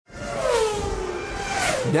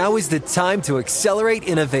Now is the time to accelerate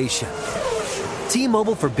innovation.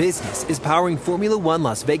 T-Mobile for Business is powering Formula One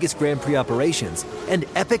Las Vegas Grand Prix operations and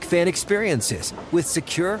epic fan experiences with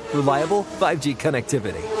secure, reliable 5G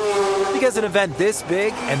connectivity. Because an event this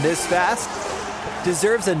big and this fast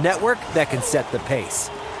deserves a network that can set the pace.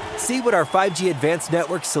 See what our 5G advanced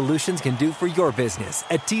network solutions can do for your business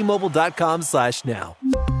at T-Mobile.com/now.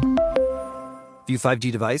 View 5G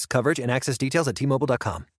device coverage and access details at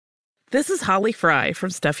T-Mobile.com. This is Holly Fry from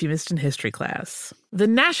Stuff You Missed in History class. The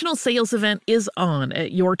national sales event is on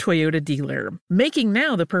at your Toyota dealer, making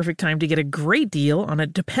now the perfect time to get a great deal on a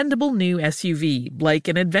dependable new SUV, like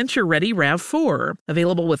an adventure-ready RAV4.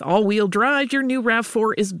 Available with all-wheel drive, your new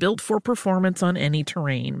RAV4 is built for performance on any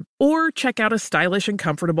terrain. Or check out a stylish and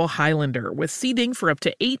comfortable Highlander with seating for up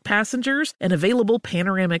to 8 passengers and available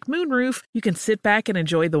panoramic moonroof. You can sit back and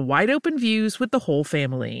enjoy the wide-open views with the whole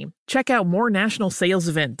family. Check out more national sales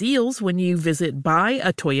event deals when you visit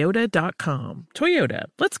buyatoyota.com. Toyota,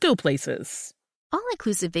 let's go places.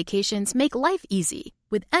 All-inclusive vacations make life easy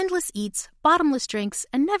with endless eats, bottomless drinks,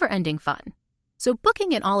 and never-ending fun. So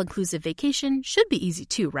booking an all-inclusive vacation should be easy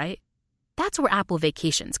too, right? That's where Apple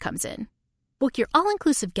Vacations comes in. Book your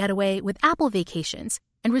all-inclusive getaway with Apple Vacations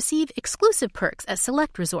and receive exclusive perks at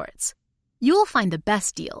select resorts. You'll find the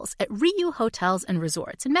best deals at Riu Hotels and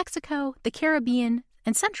Resorts in Mexico, the Caribbean,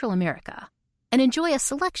 and Central America, and enjoy a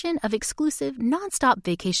selection of exclusive nonstop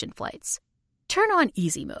vacation flights. Turn on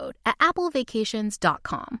easy mode at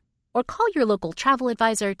applevacations.com or call your local travel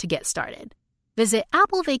advisor to get started. Visit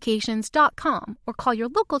applevacations.com or call your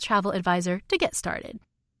local travel advisor to get started.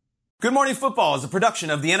 Good Morning Football is a production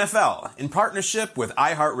of the NFL in partnership with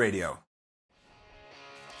iHeartRadio.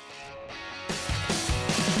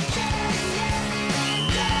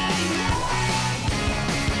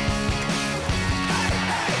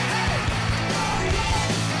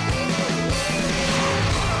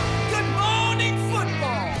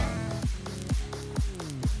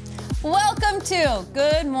 Welcome to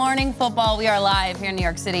Good Morning Football. We are live here in New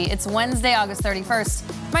York City. It's Wednesday, August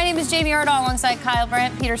 31st. My name is Jamie Erdahl alongside Kyle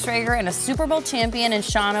Brandt, Peter Strager, and a Super Bowl champion in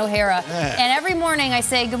Sean O'Hara. And every morning I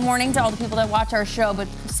say good morning to all the people that watch our show, but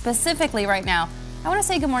specifically right now, I want to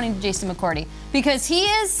say good morning to Jason McCourty because he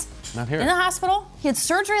is not here. In the hospital. He had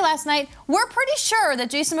surgery last night. We're pretty sure that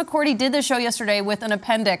Jason McCourty did the show yesterday with an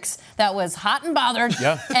appendix that was hot and bothered.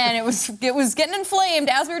 Yeah. And it was getting inflamed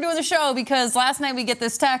as we were doing the show because last night we get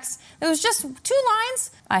this text. It was just 2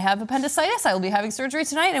 lines. I have appendicitis. I will be having surgery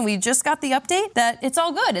tonight. And we just got the update that it's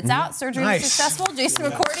all good. It's out. Surgery was successful. Jason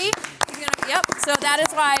McCourty. Yep. So that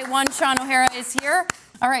is why one Sean O'Hara is here.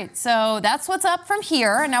 All right, so that's what's up from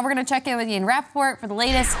here. And now we're going to check in with Ian Rappaport for the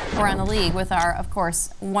latest around the league with our, of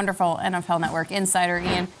course, wonderful NFL Network insider,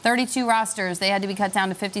 Ian. 32 rosters. They had to be cut down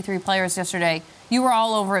to 53 players yesterday. You were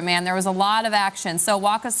all over it, man. There was a lot of action. So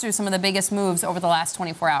walk us through some of the biggest moves over the last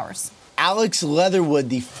 24 hours. Alex Leatherwood,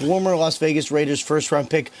 the former Las Vegas Raiders first-round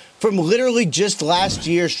pick from literally just last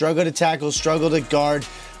year, struggled to tackle, struggled at guard.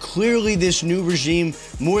 Clearly, this new regime,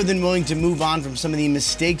 more than willing to move on from some of the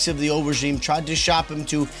mistakes of the old regime, tried to shop him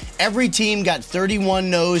to every team, got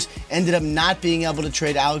 31 no's, ended up not being able to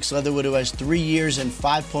trade Alex Leatherwood, who has 3 years and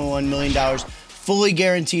 $5.1 million fully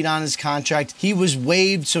guaranteed on his contract. He was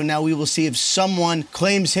waived, so now we will see if someone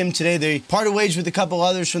claims him today. They parted ways with a couple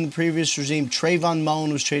others from the previous regime. Trayvon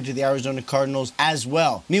Mullen was traded to the Arizona Cardinals as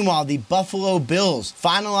well. Meanwhile, the Buffalo Bills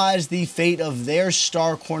finalized the fate of their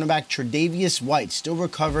star cornerback, Tre'Davious White, still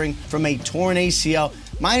recovering from a torn ACL.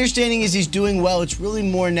 My understanding is he's doing well. It's really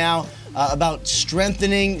more now about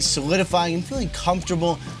strengthening, solidifying, and feeling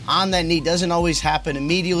comfortable on that knee. Doesn't always happen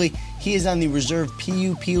immediately. He is on the reserve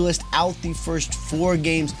PUP list, out the first 4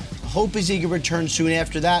 games. Hope is he can return soon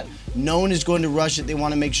after that. No one is going to rush it. They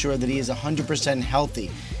want to make sure that he is 100% healthy.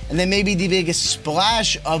 And then maybe the biggest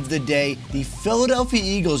splash of the day, the Philadelphia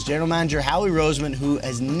Eagles general manager Howie Roseman, who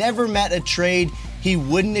has never met a trade he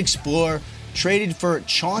wouldn't explore, traded for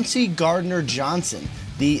Chauncey Gardner-Johnson,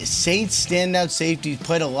 the Saints standout safety.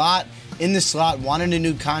 Played a lot in the slot, wanted a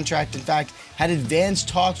new contract. In fact, had advanced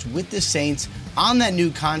talks with the Saints on that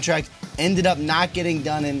new contract, ended up not getting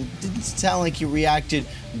done, and didn't sound like he reacted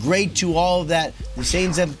great to all of that. The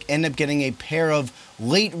Saints end up getting a pair of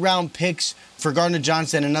late-round picks for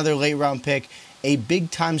Gardner-Johnson, another late-round pick, a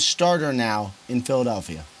big-time starter now in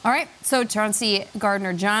Philadelphia. All right, so Chauncey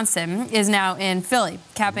Gardner-Johnson is now in Philly,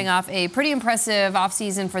 capping off a pretty impressive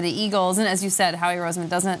offseason for the Eagles. And as you said, Howie Roseman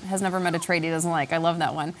has never met a trade he doesn't like. I love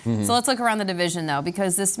that one. So let's look around the division, though,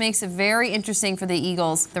 because this makes it very interesting for the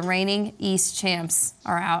Eagles. The reigning East champs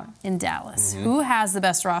are out in Dallas. Who has the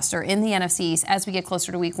best roster in the NFC East as we get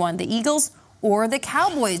closer to Week 1? The Eagles or the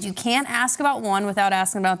Cowboys. You can't ask about one without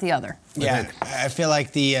asking about the other. Yeah, I feel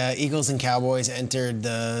like the Eagles and Cowboys entered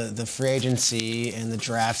the free agency and the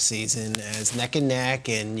draft season as neck and neck,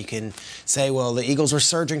 and you can say, well, the Eagles were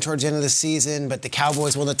surging towards the end of the season, but the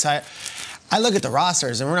Cowboys won the title. I look at the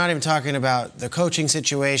rosters, and we're not even talking about the coaching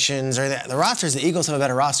situations or the rosters. The Eagles have a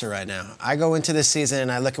better roster right now. I go into this season,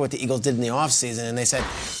 and I look at what the Eagles did in the offseason, and they said,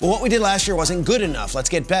 well, what we did last year wasn't good enough. Let's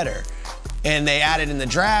get better. And they added in the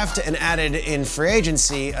draft and added in free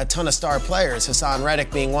agency a ton of star players, Hassan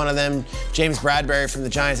Reddick being one of them, James Bradbury from the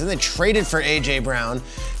Giants. And they traded for A.J. Brown.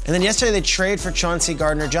 And then yesterday they traded for Chauncey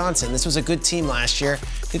Gardner-Johnson. This was a good team last year.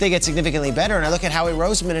 I think they get significantly better. And I look at Howie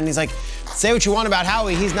Roseman, and he's like, say what you want about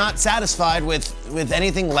Howie. He's not satisfied with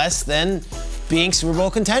anything less than being Super Bowl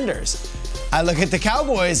contenders. I look at the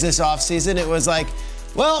Cowboys this offseason. It was like,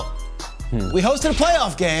 well, we hosted a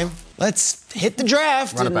playoff game. Let's hit the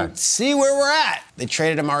draft and see where we're at. They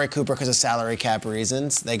traded Amari Cooper because of salary cap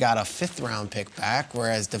reasons. They got a 5th-round pick back,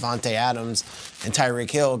 whereas Devontae Adams and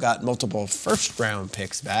Tyreek Hill got multiple 1st-round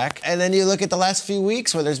picks back. And then you look at the last few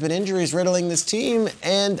weeks where there's been injuries riddling this team,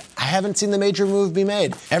 and I haven't seen the major move be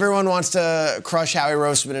made. Everyone wants to crush Howie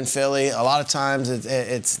Roseman in Philly. A lot of times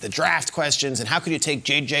it's the draft questions, and how could you take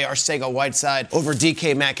J.J. Arcega-Whiteside over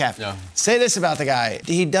DK Metcalf? No. Say this about the guy.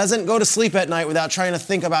 He doesn't go to sleep at night without trying to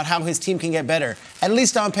think about how his team can get better, at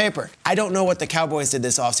least on paper. I don't know what the Cowboys did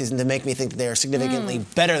this offseason to make me think that they are significantly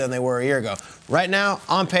better than they were a year ago. Right now,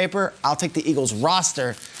 on paper, I'll take the Eagles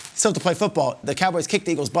roster. Still have to play football. The Cowboys kicked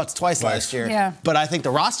the Eagles' butts twice last year. Yeah. But I think the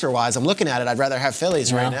roster-wise, I'm looking at it, I'd rather have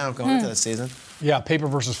Phillies right now going into the season. Yeah, paper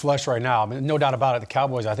versus flesh right now. I mean, no doubt about it. The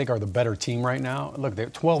Cowboys, I think, are the better team right now. Look, they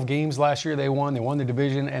 12 games last year they won. They won the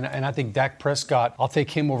division. And I think Dak Prescott, I'll take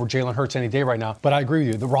him over Jalen Hurts any day right now. But I agree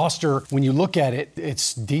with you. The roster, when you look at it,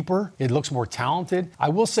 it's deeper. It looks more talented. I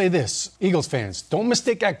will say this, Eagles fans, don't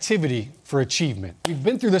mistake activity for achievement. We've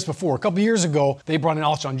been through this before. A couple years ago, they brought in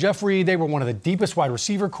Alshon Jeffrey. They were one of the deepest wide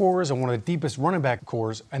receiver cores and one of the deepest running back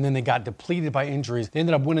cores. And then they got depleted by injuries. They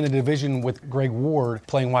ended up winning the division with Greg Ward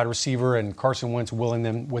playing wide receiver and Carson Wentz willing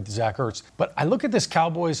them with Zach Ertz. But I look at this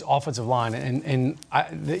Cowboys offensive line, and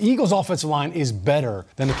the Eagles offensive line is better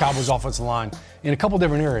than the Cowboys offensive line in a couple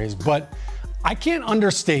different areas. But I can't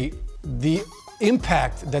understate the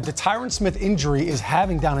impact that the Tyron Smith injury is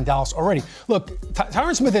having down in Dallas already. Look,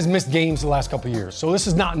 Tyron Smith has missed games the last couple of years, so this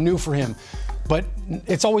is not new for him. But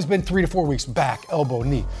it's always been 3 to 4 weeks back, elbow,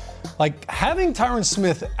 knee. Like, having Tyron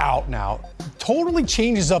Smith out now totally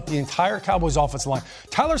changes up the entire Cowboys offensive line.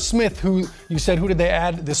 Tyler Smith, who you said, who did they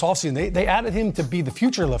add this offseason? They added him to be the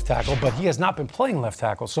future left tackle, but he has not been playing left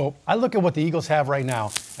tackle. So I look at what the Eagles have right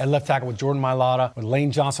now at left tackle with Jordan Mailata, with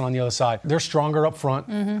Lane Johnson on the other side. They're stronger up front,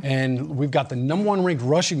 and we've got the number 1 ranked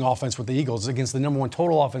rushing offense with the Eagles against the number 1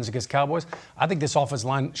 total offense against Cowboys. I think this offensive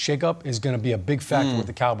line shakeup is going to be a big factor with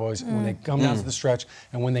the Cowboys when they come down to the stretch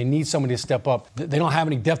and when they need somebody to step up. They don't have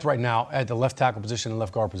any depth right now at the left tackle position and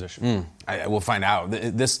left guard position. We'll find out.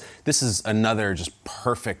 This is another just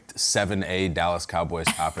perfect 7A Dallas Cowboys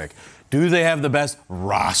topic. Do they have the best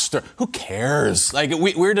roster? Who cares? Like,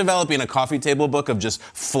 we're developing a coffee table book of just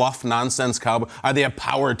fluff nonsense Cowboys. Are they a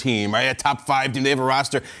power team? Are they a top 5 team? Do they have a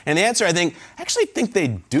roster? And the answer, I actually think they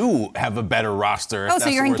do have a better roster. Oh, so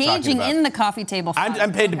you're engaging in the coffee table.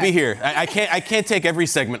 I'm paid to be here. I can't take every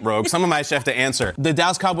segment rogue. Some of them I should have to answer. The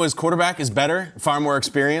Dallas Cowboys quarterback is better, far more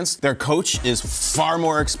experienced. Their coach is far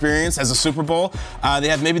more experienced, has a Super Bowl. They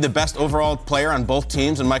have maybe the best overall player on both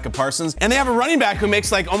teams in Micah Parsons. And they have a running back who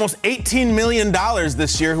makes like almost $18 million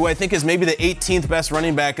this year, who I think is maybe the 18th best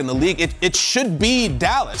running back in the league. It should be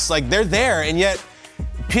Dallas. Like, they're there, and yet,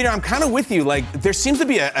 Peter, I'm kind of with you. Like, there seems to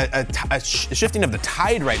be a shifting of the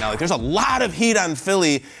tide right now. Like, there's a lot of heat on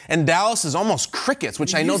Philly, and Dallas is almost crickets,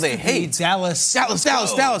 which I know they hate. Dallas. But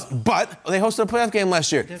they hosted a playoff game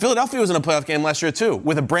last year. Philadelphia was in a playoff game last year, too,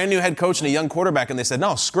 with a brand new head coach and a young quarterback, and they said,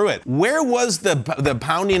 no, screw it. Where was the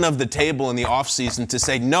pounding of the table in the offseason to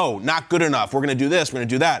say, no, not good enough. We're going to do this. We're going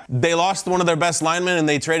to do that. They lost one of their best linemen, and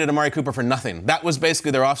they traded Amari Cooper for nothing. That was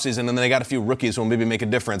basically their offseason, and then they got a few rookies who will maybe make a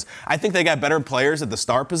difference. I think they got better players at the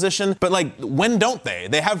star position, but like, when don't they?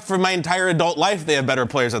 They have, for my entire adult life, they have better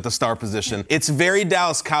players at the star position. It's very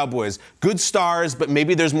Dallas Cowboys. Good stars, but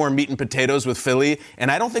maybe there's more meat and potatoes with Philly,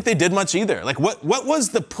 and I don't think they did much either. Like, what was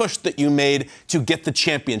the push that you made to get the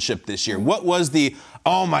championship this year? What was the,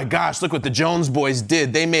 oh my gosh, look what the Jones boys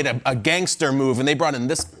did. They made a gangster move and they brought in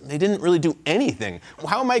this. They didn't really do anything.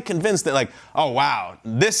 How am I convinced that, like, oh wow,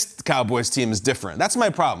 this Cowboys team is different? That's my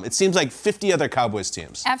problem. It seems like 50 other Cowboys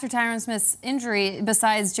teams. After Tyron Smith's injury,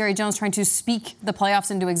 besides Jerry Jones trying to speak the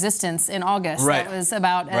playoffs into existence in August, that was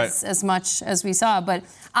about as much as we saw. But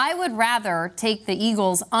I would rather take the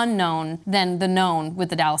Eagles unknown than the known with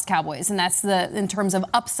the Dallas Cowboys. And that's in terms of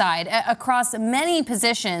upside across many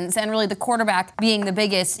positions, and really the quarterback being the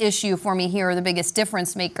biggest issue for me here, the biggest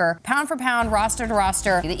difference maker. Pound for pound, roster to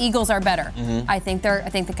roster, the Eagles are better. Mm-hmm. I think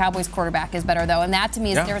the Cowboys quarterback is better, though, and that to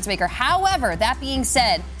me is the difference maker. However, that being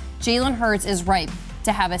said, Jalen Hurts is ripe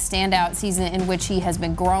to have a standout season in which he has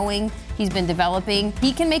been growing, he's been developing.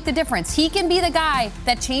 He can make the difference. He can be the guy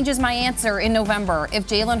that changes my answer in November if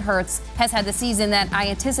Jalen Hurts has had the season that I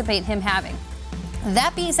anticipate him having.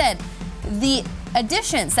 That being said, the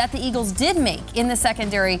additions that the Eagles did make in the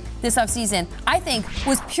secondary this offseason, I think,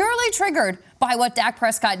 was purely triggered by what Dak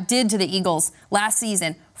Prescott did to the Eagles last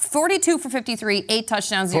season. 42 for 53, 8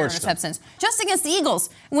 touchdowns, 0 interceptions. Just against the Eagles.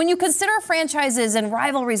 When you consider franchises and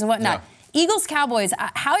rivalries and whatnot, Eagles, Cowboys,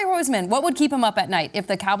 Howie Roseman, what would keep him up at night if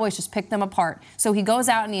the Cowboys just picked them apart? So he goes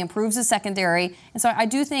out and he improves his secondary. And so I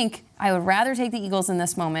do think I would rather take the Eagles in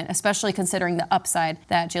this moment, especially considering the upside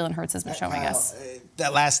that Jalen Hurts has been showing us.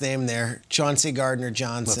 That last name there, Chauncey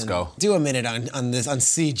Gardner-Johnson. Let's go. Do a minute on this on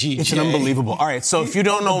CGJ. It's unbelievable. All right, so if you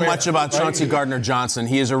don't know much about Chauncey Gardner-Johnson,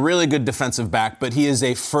 he is a really good defensive back, but he is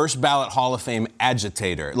a first-ballot Hall of Fame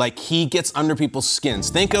agitator. Like, he gets under people's skins.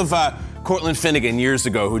 Think of Cortland Finnegan years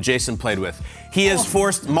ago, who Jason played with. He has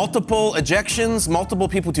forced multiple ejections, multiple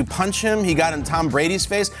people to punch him. He got in Tom Brady's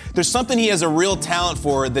face. There's something he has a real talent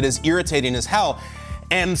for that is irritating as hell.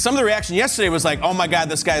 And some of the reaction yesterday was like, oh my God,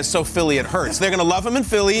 this guy is so Philly, it hurts. They're going to love him in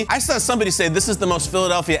Philly. I saw somebody say this is the most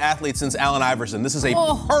Philadelphia athlete since Allen Iverson. This is a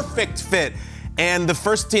perfect fit. And the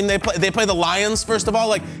first team they play the Lions, first of all.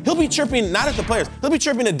 Like, he'll be chirping, not at the players, he'll be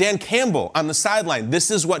chirping at Dan Campbell on the sideline. This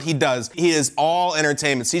is what he does. He is all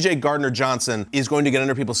entertainment. CJ Gardner-Johnson is going to get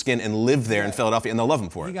under people's skin and live there in Philadelphia, and they'll love him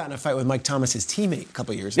for it. He got in a fight with Mike Thomas, his teammate, a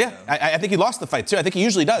couple years ago. Yeah, I think he lost the fight, too. I think he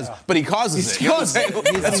usually does, but he causes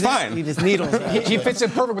it. That's fine. He just needles. He fits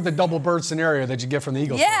in perfect with the double bird scenario that you get from the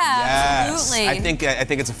Eagles. Yeah, absolutely. I think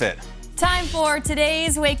it's a fit. Time for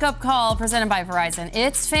today's wake-up call presented by Verizon.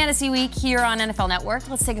 It's Fantasy Week here on NFL Network.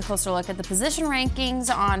 Let's take a closer look at the position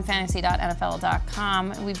rankings on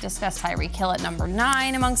fantasy.nfl.com. We've discussed Tyreek Hill at number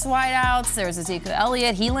 9 amongst wideouts. There's Ezekiel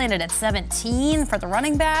Elliott. He landed at 17 for the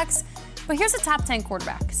running backs. But here's the top 10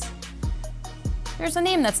 quarterbacks. There's a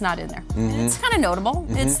name that's not in there. Mm-hmm. It's kind of notable.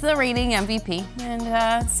 Mm-hmm. It's the reigning MVP,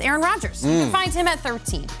 and it's Aaron Rodgers. You can find him at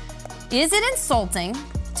 13. Is it insulting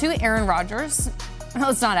to Aaron Rodgers?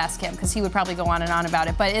 Let's not ask him, because he would probably go on and on about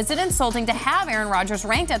it. But is it insulting to have Aaron Rodgers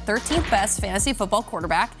ranked at 13th best fantasy football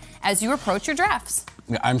quarterback as you approach your drafts?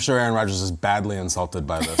 I'm sure Aaron Rodgers is badly insulted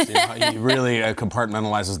by this. He really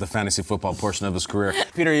compartmentalizes the fantasy football portion of his career.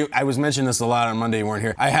 Peter, I was mentioning this a lot on Monday. You weren't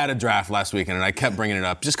here. I had a draft last weekend, and I kept bringing it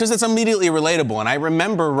up just because it's immediately relatable. And I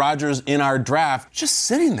remember Rodgers in our draft just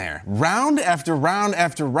sitting there, round after round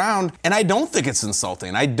after round. And I don't think it's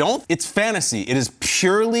insulting. It's fantasy. It is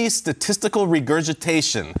purely statistical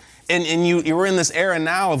regurgitation. And you were in this era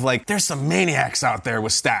now of, like, there's some maniacs out there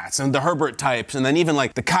with stats, and the Herbert types, and then even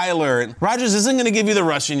like the Kyler. Rodgers isn't going to give you the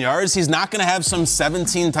rushing yards. He's not going to have some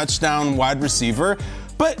 17 touchdown wide receiver.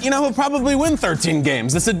 But, he'll probably win 13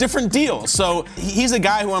 games. It's a different deal. So he's a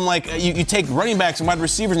guy who I'm like, you take running backs and wide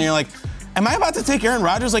receivers, and you're like, am I about to take Aaron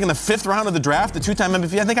Rodgers like in the 5th round of the draft, the 2-time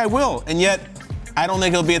MVP? I think I will. And yet, I don't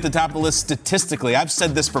think he'll be at the top of the list statistically. I've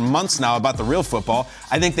said this for months now about the real football.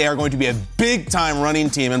 I think they are going to be a big-time running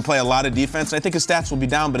team and play a lot of defense. I think his stats will be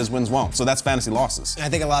down, but his wins won't. So that's fantasy losses. I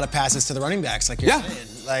think a lot of passes to the running backs, like you're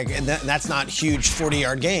saying. Like, and that's not huge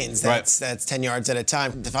 40-yard gains. That's 10 yards at a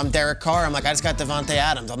time. If I'm Derek Carr, I'm like, I just got Devontae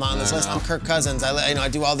Adams. I'm not on this list. I'm Kirk Cousins. I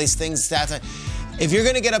do all these things, stats. If you're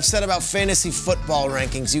going to get upset about fantasy football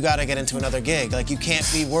rankings, you got to get into another gig. Like, you can't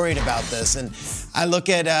be worried about this. And I look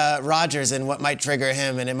at Rodgers and what might trigger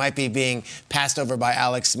him, and it might be being passed over by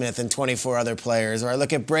Alex Smith and 24 other players. Or I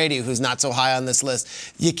look at Brady, who's not so high on this list.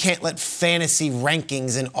 You can't let fantasy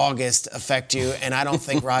rankings in August affect you, and I don't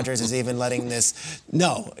think Rodgers is even letting this.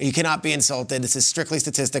 No, you cannot be insulted. This is strictly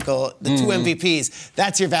statistical. The 2 MVPs,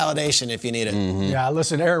 that's your validation if you need it. Yeah,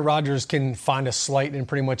 listen, Aaron Rodgers can find a slight in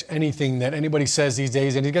pretty much anything that anybody says says these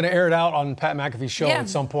days, and he's going to air it out on Pat McAfee's show at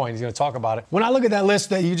some point. He's going to talk about it. When I look at that list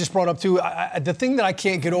that you just brought up too, the thing that I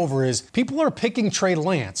can't get over is people are picking Trey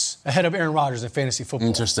Lance ahead of Aaron Rodgers in fantasy football.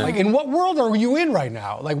 Interesting. Like, in what world are you in right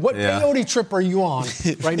now? Like, what peyote trip are you on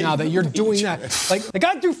right now that you're doing that? Like, the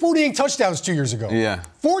guy threw 48 touchdowns 2 years ago. Yeah.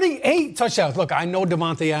 48 touchdowns. Look, I know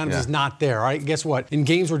Devontae Adams is not there, all right? Guess what? In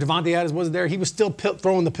games where Devontae Adams wasn't there, he was still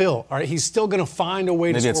throwing the pill, all right? He's still going to find a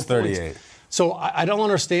way to score points. Maybe it's 38. So I don't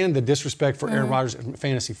understand the disrespect for Aaron Rodgers in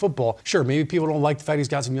fantasy football. Sure, maybe people don't like the fact he's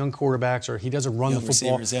got some young quarterbacks or he doesn't run the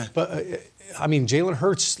football. Receivers, But, I mean, Jalen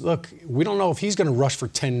Hurts, look, we don't know if he's going to rush for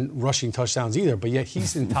 10 rushing touchdowns either, but yet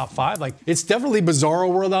he's in top 5. Like, it's definitely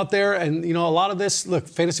bizarro world out there. And, you know, a lot of this, look,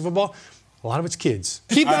 fantasy football, a lot of it's kids.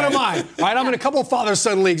 Keep that in mind. All right, I'm in a couple of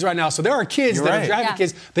father-son leagues right now, so there are kids that are drafting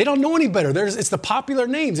kids. They don't know any better. It's the popular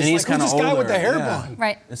names. It's like, who's this guy with the hair bun?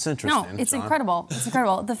 Right. It's interesting. No, it's incredible. It's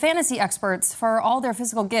incredible. The fantasy experts, for all their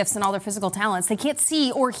physical gifts and all their physical talents, they can't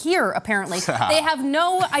see or hear, apparently. They have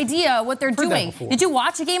no idea what they're doing. Did you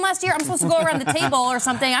watch a game last year? I'm supposed to go around the table or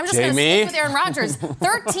something. I'm just going to stick with Aaron Rodgers.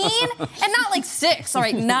 13? And not like 6, all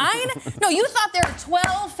right, 9? No, you thought there were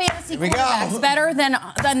 12 fantasy quarterbacks better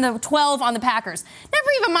than the 12 on the Packers. Never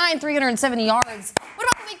even mind 370 yards. What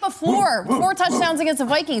about the week before? 4 touchdowns against the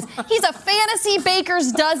Vikings. He's a fantasy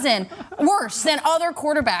baker's dozen. Worse than other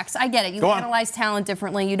quarterbacks. I get it. You analyze talent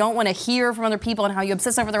differently. You don't want to hear from other people and how you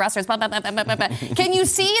obsess over the rosters. Can you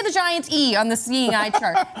see the giant E on the seeing eye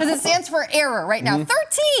chart? Because it stands for error right now.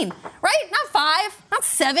 13, right? Not 5, not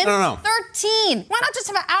 7. No. 13. Why not just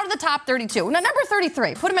have it out of the top 32? No, number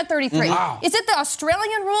 33. Put him at 33. Wow. Is it the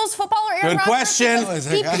Australian rules football or Aaron Rodgers?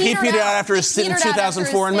 Good question. He petered out after his stint in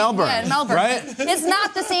 2004 in Melbourne. Yeah, in Melbourne. Right? It's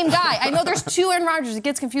not the same guy. I know there's 2 Aaron Rodgers. It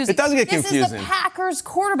gets confusing. It does get confusing. This is the Packers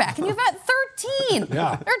quarterback, and you've got 13.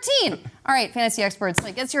 Yeah. 13. All right, fantasy experts,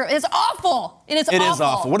 like it's awful. It is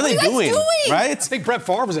awful. What are they doing? Right? I think Brett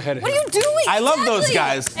Favre was ahead of him. What are you doing? I love those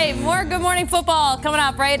guys. Hey, more Good Morning Football coming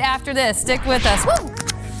up right after this. Stick with us. Woo!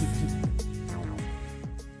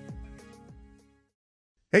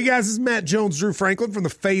 Hey guys, this is Matt Jones, Drew Franklin from the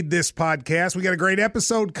Fade This podcast. We got a great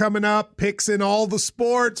episode coming up. Picks in all the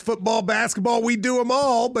sports, football, basketball, we do them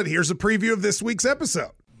all. But here's a preview of this week's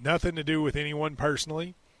episode. Nothing to do with anyone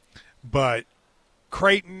personally, but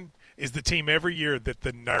Creighton is the team every year that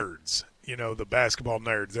the nerds, the basketball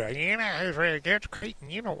nerds, they're like, it's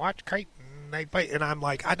Creighton, watch Creighton. They play, and I'm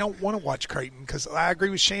like, I don't want to watch Creighton because I agree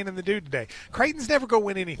with Shane and the dude today. Creighton's never going to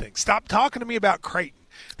win anything. Stop talking to me about Creighton.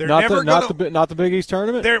 They're not the Big East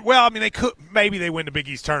tournament. They could maybe they win the Big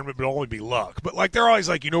East tournament, but it'll only be luck. But like they're always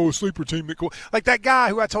like, a sleeper team that cool. Like that guy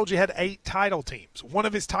who I told you had 8 title teams. One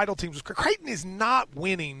of his title teams was Creighton is not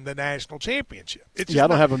winning the national championship. I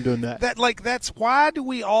don't have them doing that. That's why do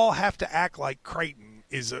we all have to act like Creighton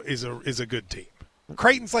is a good team?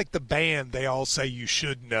 Creighton's like the band they all say you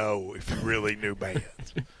should know if you really knew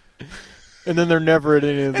bands. And then they're never at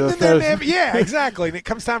any of the yeah, exactly. And it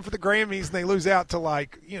comes time for the Grammys, and they lose out to,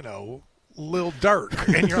 Lil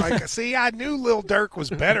Durk. And you're like, see, I knew Lil Durk was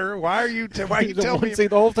better. Why are you telling me? See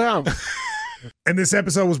the whole time. And this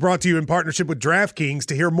episode was brought to you in partnership with DraftKings.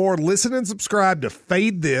 To hear more, listen and subscribe to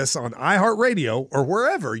Fade This on iHeartRadio or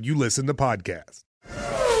wherever you listen to podcasts.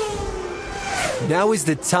 Now is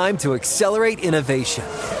the time to accelerate innovation.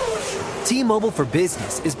 T-Mobile for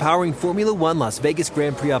Business is powering Formula One Las Vegas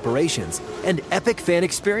Grand Prix operations and epic fan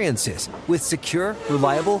experiences with secure,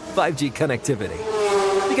 reliable 5G connectivity.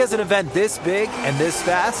 Because an event this big and this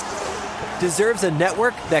fast deserves a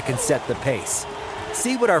network that can set the pace.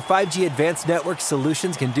 See what our 5G advanced network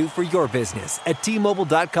solutions can do for your business at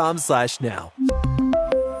T-Mobile.com/now.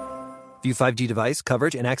 View 5G device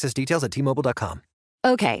coverage and access details at T-Mobile.com.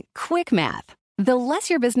 Okay, quick math. The less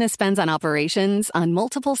your business spends on operations, on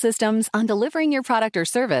multiple systems, on delivering your product or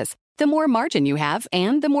service, the more margin you have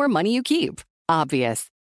and the more money you keep. Obvious.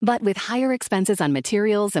 But with higher expenses on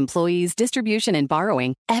materials, employees, distribution, and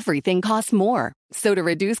borrowing, everything costs more. So to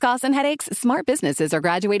reduce costs and headaches, smart businesses are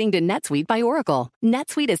graduating to NetSuite by Oracle.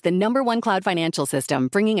 NetSuite is the #1 cloud financial system,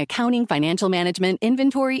 bringing accounting, financial management,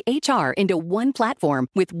 inventory, HR into one platform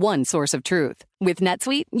with one source of truth. With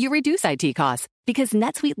NetSuite, you reduce IT costs because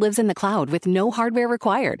NetSuite lives in the cloud with no hardware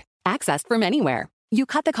required, accessed from anywhere. You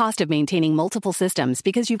cut the cost of maintaining multiple systems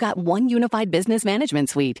because you've got one unified business management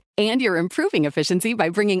suite. And you're improving efficiency by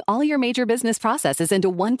bringing all your major business processes into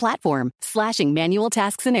one platform, slashing manual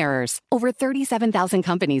tasks and errors. Over 37,000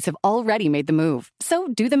 companies have already made the move. So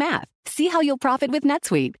do the math. See how you'll profit with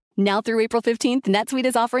NetSuite. Now through April 15th, NetSuite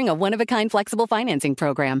is offering a one-of-a-kind flexible financing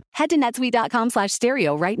program. Head to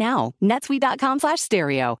netsuite.com/stereo right now.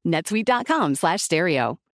 netsuite.com/stereo.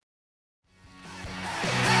 netsuite.com/stereo.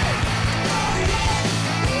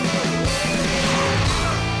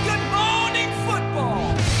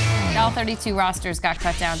 all 32 rosters got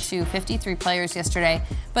cut down to 53 players yesterday.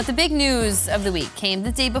 But the big news of the week came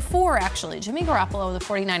the day before, actually. Jimmy Garoppolo of the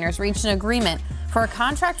 49ers reached an agreement for a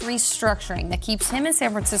contract restructuring that keeps him in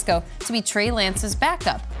San Francisco to be Trey Lance's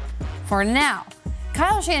backup for now.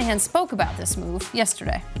 Kyle Shanahan spoke about this move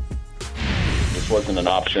yesterday. This wasn't an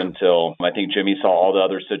option until I think Jimmy saw all the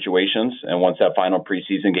other situations. And once that final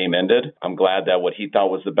preseason game ended, I'm glad that what he thought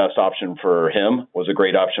was the best option for him was a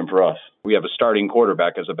great option for us. We have a starting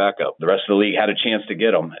quarterback as a backup. The rest of the league had a chance to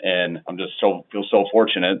get him, and I'm just feel so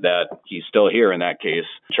fortunate that he's still here in that case.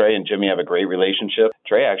 Trey and Jimmy have a great relationship.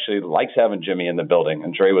 Trey actually likes having Jimmy in the building,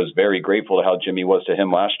 and Trey was very grateful to how Jimmy was to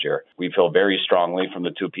him last year. We feel very strongly from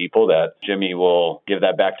the two people that Jimmy will give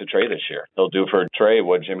that back to Trey this year. He'll do for Trey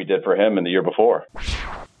what Jimmy did for him in the year before.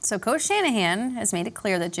 So Coach Shanahan has made it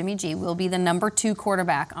clear that Jimmy G will be the number 2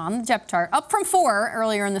 quarterback on the depth chart, up from 4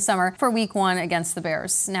 earlier in the summer for week 1 against the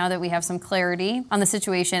Bears. Now that we have some clarity on the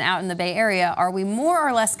situation out in the Bay Area, are we more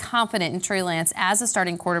or less confident in Trey Lance as a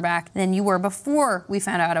starting quarterback than you were before we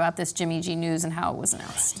found out about this Jimmy G news and how it was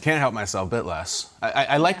announced? Can't help myself a bit less.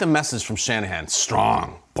 I like the message from Shanahan.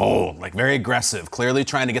 Strong, bold, like very aggressive, clearly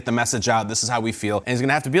trying to get the message out. This is how we feel. And he's going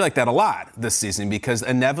to have to be like that a lot this season because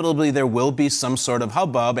inevitably there will be some sort of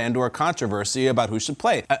hubbub and or controversy about who should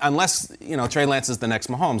play. Unless, Trey Lance is the next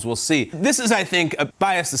Mahomes. We'll see. This is, I think,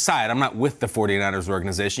 bias aside. I'm not with the 49ers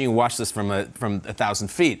organization. You can watch this from 1,000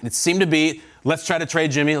 feet. It seemed to be, let's try to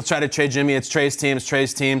trade Jimmy. Let's try to trade Jimmy. It's Trey's team. It's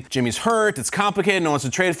Trey's team. Jimmy's hurt. It's complicated. No one wants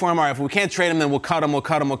to trade for him. All right, if we can't trade him, then we'll cut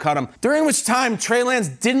him. During which time, Trey Lance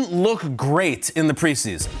didn't look great in the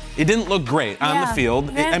preseason. It didn't look great on the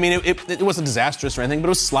field. Yeah. It wasn't disastrous or anything, but it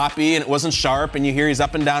was sloppy and it wasn't sharp. And you hear he's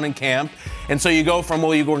up and down in camp. And so you go from,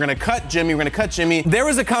 we're going to cut Jimmy. There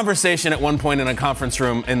was a conversation at one point in a conference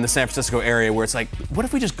room in the San Francisco area where it's like, what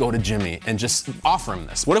if we just go to Jimmy and just offer him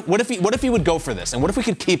this? What if he would go for this? And what if we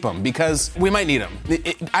could keep him? Because we might need him.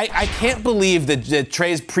 I can't believe that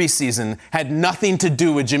Trey's preseason had nothing to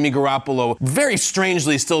do with Jimmy Garoppolo very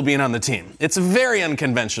strangely still being on the team. It's very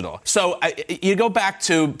unconventional. So you go back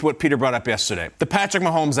to what Peter brought up yesterday. The Patrick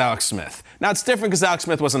Mahomes, Alex Smith. Now it's different because Alex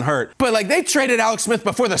Smith wasn't hurt. But they traded Alex Smith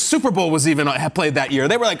before the Super Bowl was even played that year.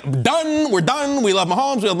 They were like, we're done. We love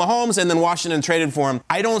Mahomes. And then Washington traded for him.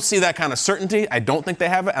 I don't see that kind of certainty. I don't think they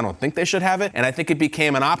have it. I don't think they should have it. And I think it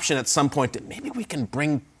became an option at some point that maybe we can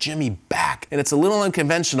bring Jimmy back. And it's a little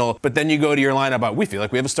unconventional, but then you go to your line about, we feel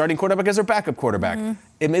like we have a starting quarterback as our backup quarterback. Mm-hmm.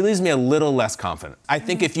 It leaves me a little less confident. I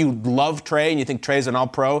think if you love Trey and you think Trey's an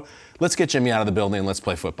all-pro, let's get Jimmy out of the building and let's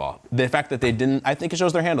play football. The fact that they didn't, I think it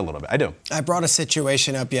shows their hand a little bit. I do. I brought a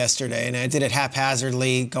situation up yesterday, and I did it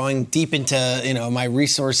haphazardly, going deep into my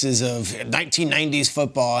resources of 1990s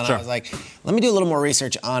football, and sure. I was like, let me do a little more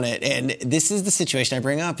research on it. And this is the situation I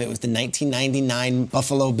bring up. It was the 1999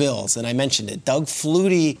 Buffalo Bills, and I mentioned it. Doug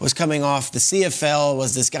Flutie was coming off the CFL,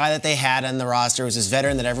 was this guy that they had on the roster, was this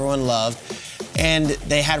veteran that everyone loved, and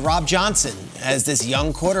they had Rob Johnson as this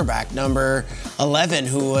young quarterback, number 11,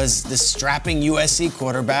 who was this strapping USC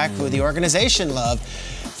quarterback who the organization loved.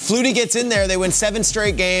 Flutie gets in there, they win 7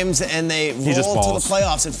 straight games, and they roll to the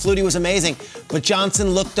playoffs, and Flutie was amazing. But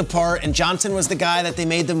Johnson looked the part, and Johnson was the guy that they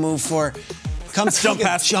made the move for. Comes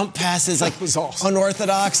jump passes, like was awesome.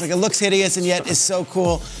 Unorthodox, like it looks hideous and yet is so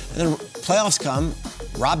cool. And then playoffs come,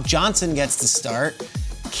 Rob Johnson gets to start.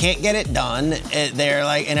 Can't get it done. They're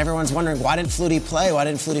like, and everyone's wondering, why didn't Flutie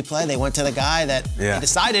play? They went to the guy that they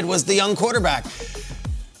decided was the young quarterback.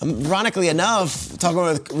 Ironically enough, talking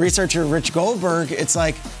with researcher Rich Goldberg, it's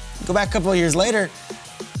like, go back a couple of years later,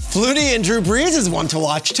 Flutie and Drew Brees is one to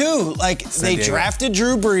watch too. Like, they drafted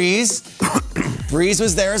Drew Brees. Brees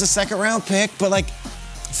was there as a second-round pick, but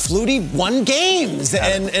Flutie won games,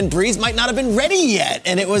 and Brees might not have been ready yet.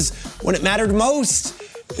 And it was when it mattered most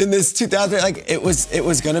in this 2000, it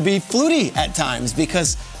was going to be Flutie at times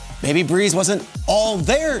because maybe Brees wasn't all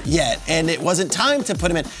there yet, and it wasn't time to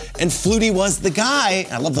put him in. And Flutie was the guy.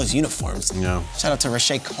 I love those uniforms. Yeah. Shout out to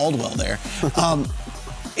Rashay Caldwell there.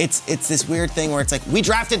 It's this weird thing where it's like, we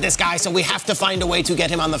drafted this guy, so we have to find a way to get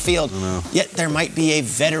him on the field. Yet there might be a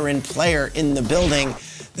veteran player in the building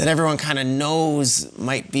that everyone kind of knows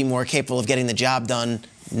might be more capable of getting the job done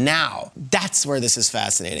now. That's where this is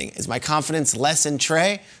fascinating. Is my confidence less in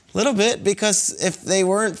Trey? A little bit, because if they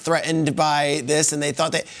weren't threatened by this and they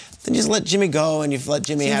thought then just let Jimmy go and you've let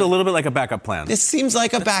Jimmy Seems a little bit like a backup plan. This seems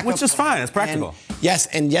like a backup Which is fine. It's practical. Yes,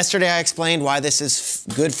 and yesterday I explained why this is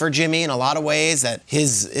good for Jimmy in a lot of ways, that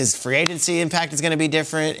his free agency impact is going to be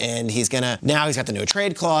different, and he's got the new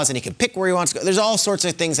trade clause, and he can pick where he wants to go. There's all sorts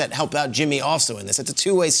of things that help out Jimmy also in this. It's a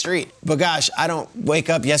two-way street. But gosh, I don't wake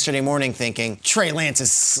up yesterday morning thinking Trey Lance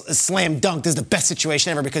is slam dunk. This is the best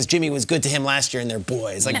situation ever because Jimmy was good to him last year and they're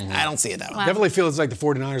boys. Like, I don't see it that way. Definitely feels like the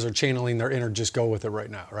 49ers are channeling their inner just go with it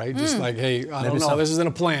right now, right? Just like, hey, I don't know. This isn't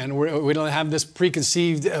a plan. We don't have this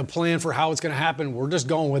preconceived plan for how it's going to happen. We're just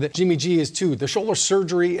going with it. Jimmy G is too. The shoulder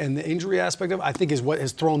surgery and the injury aspect of it, I think, is what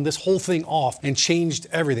has thrown this whole thing off and changed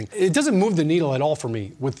everything. It doesn't move the needle at all for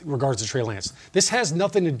me with regards to Trey Lance. This has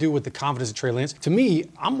nothing to do with the confidence of Trey Lance. To me,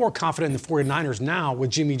 I'm more confident in the 49ers now with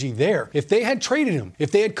Jimmy G there. If they had traded him,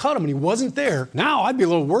 if they had cut him and he wasn't there, now I'd be a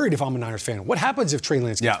little worried if I'm a Niners fan. What happens if Trey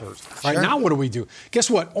Lance gets hurt? Right now, what do we do? Guess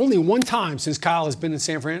what? Only one time since Kyle has been in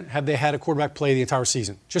San Fran have they had a quarterback play the entire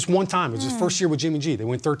season. Just one time. It was his first year with Jimmy G. They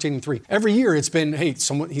went 13-3. Every year it's been, hey,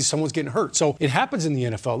 someone's getting hurt. So it happens in the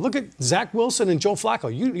NFL. Look at Zach Wilson and Joe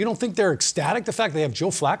Flacco. You don't think they're ecstatic the fact they have Joe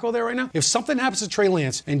Flacco there right now? If something happens to Trey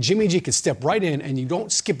Lance and Jimmy G can step right in and you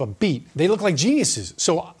don't skip a beat, they look like geniuses.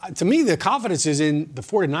 So to me, the confidence is in the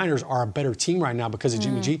 49ers are a better team right now because of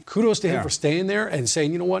Jimmy G. Kudos to him for staying there and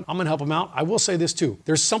saying, you know what, I'm going to help him out. I will say this too.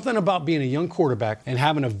 There's something about being a young quarterback and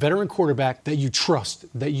having a veteran quarterback that you trust,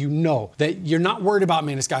 that you know, that you're not worried about,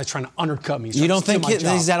 man, this guy's trying to undercut me. You don't think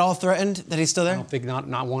he's at all threatened that he's still there? I don't think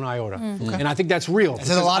not one iota. Okay. And I think that's real. That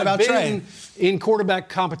says a lot about Trey. In quarterback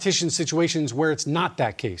competition situations where it's not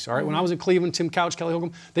that case, all right? When I was in Cleveland, Tim Couch, Kelly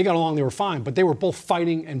Holcomb, they got along, they were fine, but they were both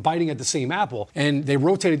fighting and biting at the same apple, and they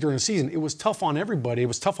rotated during the season. It was tough on everybody. It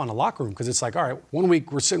was tough on the locker room because it's like, all right, one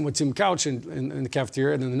week we're sitting with Tim Couch in the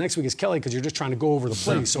cafeteria, and then the next week is Kelly because you're just trying to go over the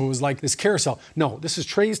plays. So it was like this carousel. No, this is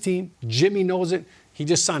Trey's team. Jimmy knows it. He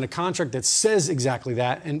just signed a contract that says exactly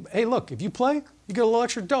that. And, hey, look, if you play, you get a little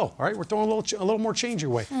extra dough, all right? We're throwing a little more change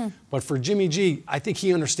your way. But for Jimmy G, I think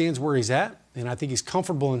he understands where he's at, and I think he's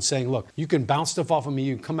comfortable in saying, look, you can bounce stuff off of me.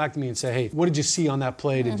 You can come back to me and say, hey, what did you see on that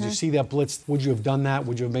play? Did you see that blitz? Would you have done that?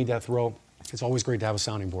 Would you have made that throw? It's always great to have a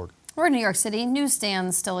sounding board. We're in New York City.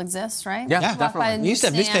 Newsstands still exist, right? Yeah, definitely. You used to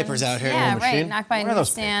have newspapers out here. Yeah, right. Knock by a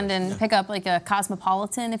newsstand and pick up like a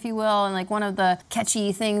Cosmopolitan, if you will. And like one of the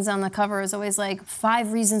catchy things on the cover is always like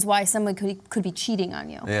 5 reasons why someone could be cheating on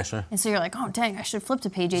you. Yeah, sure. And so you're like, oh, dang, I should flip to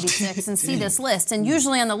page 86 and see this list. And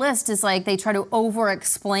usually on the list is like they try to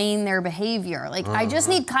over-explain their behavior. Like, I just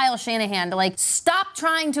need Kyle Shanahan to like stop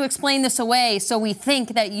trying to explain this away so we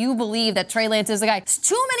think that you believe that Trey Lance is the guy. It's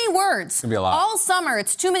too many words. It's gonna be a lot. All summer,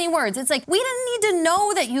 it's too many words. It's like, we didn't need to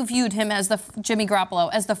know that you viewed him as Jimmy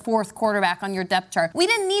Garoppolo as the 4th quarterback on your depth chart. We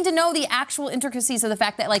didn't need to know the actual intricacies of the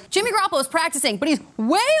fact that, like, Jimmy Garoppolo is practicing, but he's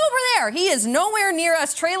way over there. He is nowhere near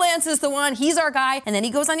us. Trey Lance is the one. He's our guy. And then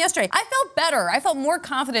he goes on yesterday. I felt better. I felt more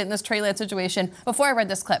confident in this Trey Lance situation before I read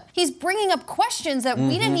this clip. He's bringing up questions that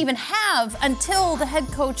we didn't even have until the head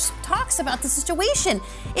coach talks about the situation.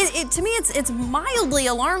 To me, it's mildly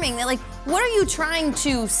alarming that, like, what are you trying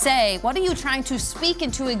to say? What are you trying to speak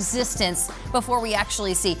into existence before we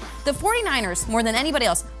actually see? The 49ers, more than anybody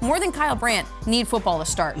else, more than Kyle Brandt, need football to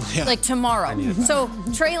start. Like tomorrow. So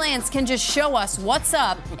Trey Lance can just show us what's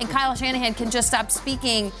up, and Kyle Shanahan can just stop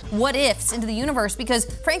speaking what ifs into the universe because,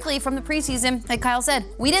 frankly, from the preseason, like Kyle said,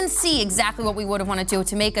 we didn't see exactly what we would have wanted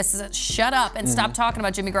to make us shut up and stop talking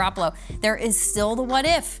about Jimmy Garoppolo. There is still the what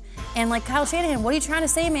if. And like Kyle Shanahan, what are you trying to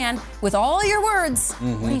say, man? With all your words,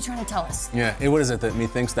 what are you trying to tell us? Yeah, what is it that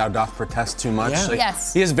methinks thou doth protest too much? Yeah. Like,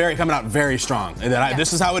 yes. He is coming out very strong.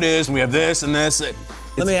 This is how it is, and we have this and this.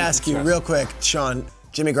 Let me ask you real quick, Sean.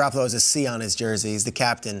 Jimmy Garoppolo has a C on his jersey. He's the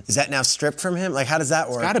captain. Is that now stripped from him? Like, how does that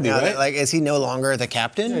work? It's got to be, right? Like, is he no longer the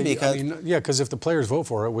captain? Because if the players vote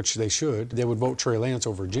for it, which they should, they would vote Trey Lance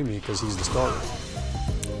over Jimmy because he's the starter.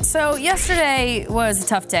 So yesterday was a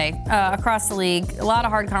tough day across the league. A lot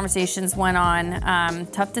of hard conversations went on,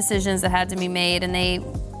 tough decisions that had to be made, and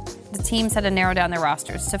the teams had to narrow down their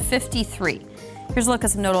rosters to 53. Here's a look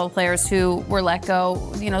at some notable players who were let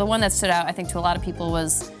go. You know, the one that stood out, I think, to a lot of people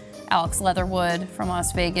was Alex Leatherwood from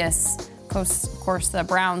Las Vegas. Of course, the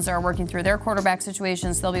Browns are working through their quarterback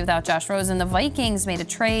situations. They'll be without Josh Rosen. The Vikings made a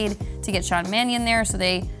trade to get Sean Mannion there, so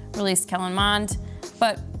they released Kellen Mond.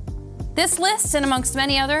 But this list, and amongst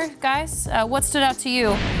many other guys, what stood out to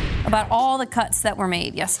you about all the cuts that were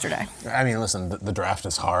made yesterday? I mean, listen, the draft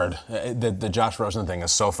is hard. The Josh Rosen thing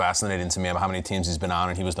is so fascinating to me about how many teams he's been on,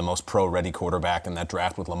 and he was the most pro-ready quarterback in that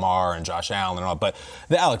draft with Lamar and Josh Allen and all. But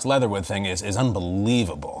the Alex Leatherwood thing is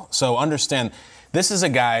unbelievable. So understand, this is a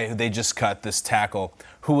guy who they just cut, this tackle,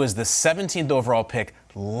 who was the 17th overall pick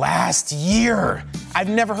last year. I've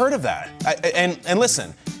never heard of that. And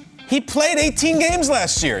listen, He played 18 games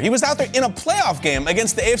last year. He was out there in a playoff game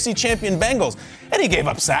against the AFC champion Bengals. And he gave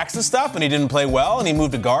up sacks and stuff, and he didn't play well, and he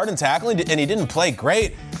moved to guard and tackle, and he didn't play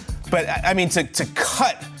great. But, I mean, to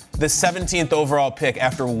cut the 17th overall pick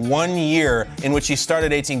after 1 year in which he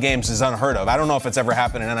started 18 games is unheard of. I don't know if it's ever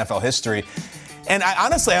happened in NFL history. And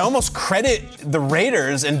honestly, I almost credit the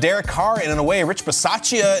Raiders and Derek Carr, and in a way, Rich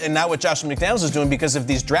Bisaccia, and now what Josh McDaniels is doing, because of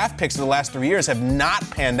these draft picks of the last 3 years have not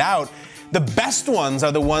panned out. The best ones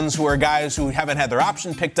are the ones who are guys who haven't had their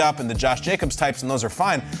option picked up, and the Josh Jacobs types, and those are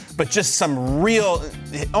fine. But just some real,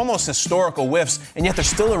 almost historical whiffs, and yet they're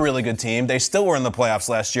still a really good team. They still were in the playoffs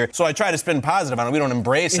last year. So I try to spin positive on it. We don't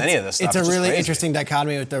embrace any of this stuff. It's a really interesting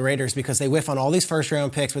dichotomy with the Raiders because they whiff on all these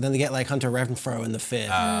first-round picks, but then they get like Hunter Renfrow in the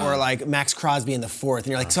 5th or like Max Crosby in the 4th. And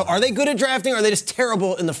you're like, so are they good at drafting or are they just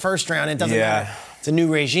terrible in the first round? It doesn't matter. It's a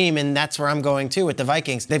new regime, and that's where I'm going, too, with the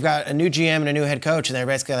Vikings. They've got a new GM and a new head coach, and they're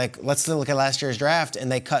basically like, let's look at last year's draft,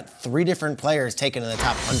 and they cut 3 different players taken in the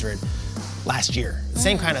top 100 last year.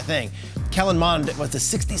 Same kind of thing. Kellen Mond was the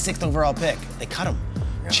 66th overall pick. They cut him.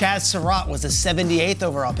 Chaz Surratt was the 78th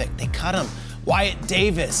overall pick. They cut him. Wyatt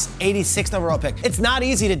Davis, 86th overall pick. It's not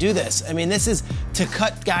easy to do this. I mean, this is to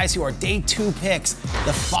cut guys who are day 2 picks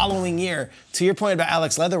the following year. To your point about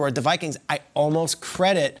Alex Leatherwood, the Vikings, I almost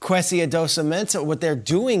credit Kwesi Adofo-Mensah what they're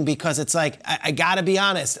doing because it's like, I gotta be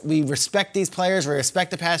honest, we respect these players, we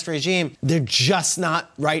respect the past regime. They're just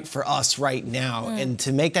not right for us right now. And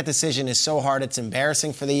to make that decision is so hard. It's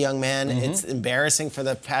embarrassing for the young man. It's embarrassing for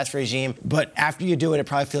the past regime. But after you do it, it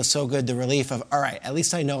probably feels so good, the relief of, all right, at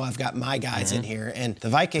least I know I've got my guys in here. And the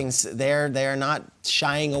Vikings, they're not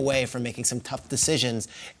shying away from making some tough decisions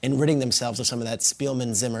and ridding themselves of some of that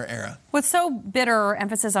Spielman-Zimmer era. What's so bitter,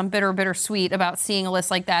 emphasis on bittersweet about seeing a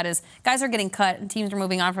list like that is guys are getting cut and teams are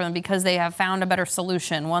moving on from them because they have found a better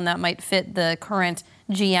solution, one that might fit the current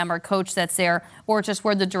GM or coach that's there, or just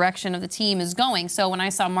where the direction of the team is going. So when I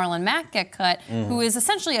saw Marlon Mack get cut, who is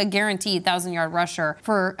essentially a guaranteed 1,000-yard rusher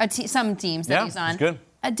for some teams that he's on. He's good.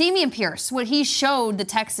 Dameon Pierce, what he showed the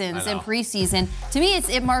Texans in preseason, to me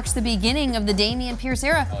it marks the beginning of the Dameon Pierce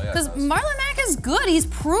era because Marlon Mack is good. He's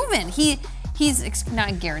proven. He's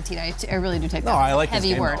not guaranteed. I really do take that I like heavy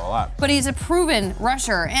his game word. a lot. But he's a proven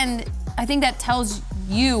rusher, and I think that tells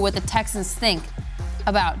you what the Texans think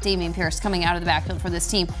about Dameon Pierce coming out of the backfield for this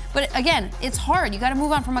team. But again, it's hard. You got to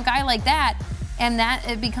move on from a guy like that. And that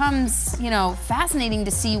it becomes, fascinating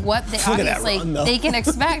to see what they they can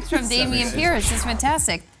expect from Dameon Pierce. It's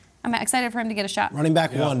fantastic. I'm excited for him to get a shot. Running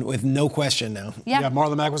back 1 with no question now. Yeah,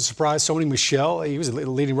 Marlon Mack was a surprise. Sony Michel, he was the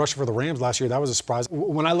leading rusher for the Rams last year. That was a surprise.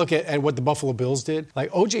 When I look at what the Buffalo Bills did, like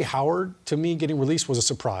O.J. Howard, to me, getting released was a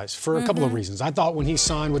surprise for a couple of reasons. I thought when he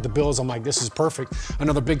signed with the Bills, I'm like, this is perfect.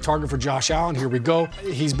 Another big target for Josh Allen. Here we go.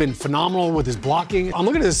 He's been phenomenal with his blocking. I'm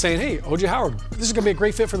looking at this saying, hey, O.J. Howard, this is going to be a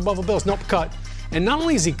great fit for the Buffalo Bills. Nope, cut. And not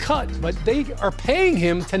only is he cut, but they are paying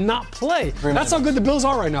him to not play. That's how good the Bills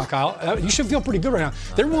are right now, Kyle. You should feel pretty good right now.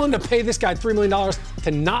 They're willing to pay this guy $3 million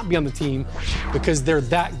to not be on the team because they're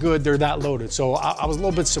that good, they're that loaded. So I was a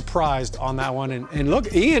little bit surprised on that one. And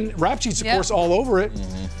look, Ian, rap sheets, of course, all over it.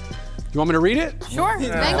 You want me to read it? Sure.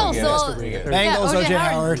 Bengals. Bengals, O.J.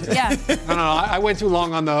 Howard. Yeah. No, I went too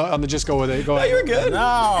long on the just go with it. Go ahead. No, you're good.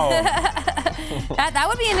 No. That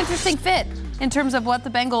would be an interesting fit in terms of what the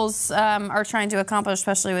Bengals are trying to accomplish,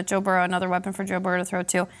 especially with Joe Burrow, another weapon for Joe Burrow to throw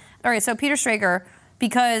to. All right, so Peter Schrager,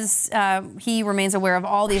 because he remains aware of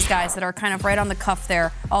all these guys that are kind of right on the cuff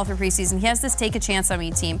there all through preseason, he has this take a chance on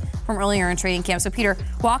me team from earlier in training camp. So Peter,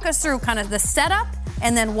 walk us through kind of the setup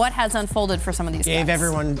and then what has unfolded for some of these guys. Gave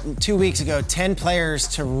everyone 2 weeks ago 10 players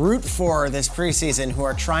to root for this preseason who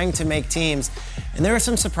are trying to make teams. And there were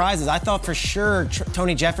some surprises. I thought for sure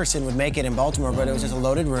Tony Jefferson would make it in Baltimore, but it was just a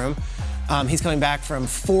loaded room. He's coming back from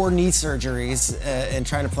 4 knee surgeries and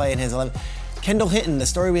trying to play in his 11th. Kendall Hinton, the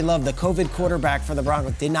story we love, the COVID quarterback for the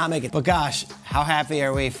Broncos, did not make it. But gosh, how happy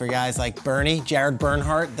are we for guys like Bernie, Jared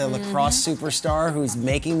Bernhardt, the lacrosse superstar who's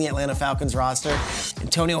making the Atlanta Falcons roster.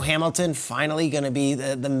 Antonio Hamilton, finally going to be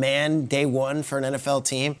the man day 1 for an NFL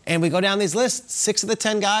team. And we go down these lists, 6 of the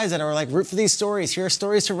 10 guys that are like, root for these stories. Here are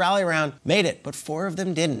stories to rally around. Made it, but 4 of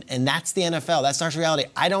them didn't. And that's the NFL. That's our reality.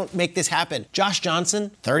 I don't make this happen. Josh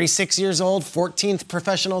Johnson, 36 years old, 14th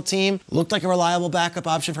professional team, looked like a reliable backup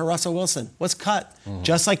option for Russell Wilson. Was cut.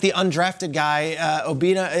 Just like the undrafted guy,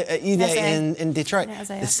 Obina Ide in Detroit.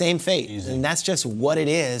 The same fate. And that's just what it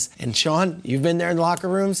is. And Sean, you've been there in the locker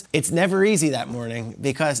rooms. It's never easy that morning.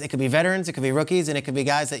 because it could be veterans, it could be rookies, and it could be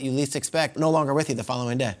guys that you least expect no longer with you the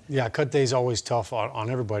following day. Yeah, cut day is always tough on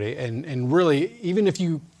everybody. And really, even if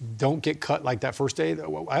you don't get cut like that first day,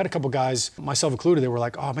 I had a couple guys, myself included, they were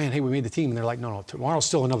like, oh man, hey, we made the team. And they're like, no, tomorrow's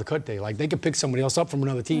still another cut day. Like, they could pick somebody else up from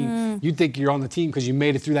another team. You'd think you're on the team because you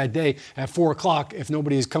made it through that day at 4 o'clock. If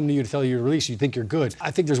nobody has come to you to tell you you're released, you think you're good.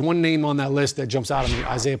 I think there's one name on that list that jumps out at me,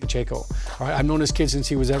 Isaiah Pacheco. All right, I've known this kid since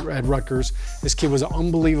he was at Rutgers. This kid was an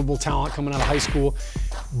unbelievable talent coming out of high school.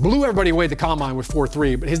 Blew everybody away at the combine with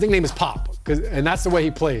 4.3, but his nickname is Pop, and that's the way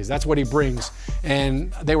he plays. That's what he brings.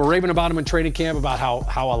 And they were raving about him in training camp about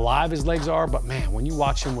how alive his legs are, but man, when you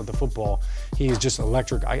watch him with the football, he is just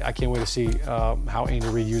electric. I can't wait to see how Andy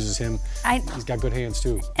Reid uses him. He's got good hands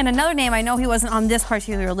too. And another name, I know he wasn't on this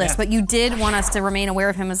particular list, but you did want us to remain aware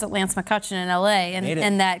of him, as Lance McCutcheon in LA.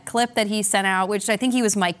 And that clip that he sent out, which I think he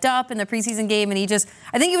was mic'd up in the preseason game, and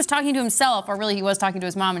I think he was talking to himself, or really he was talking to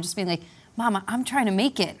his mom and just being like, Mama, I'm trying to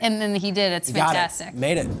make it. And then he did. It's fantastic.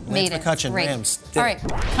 Made it. Lance McCutcheon, Rams. All right,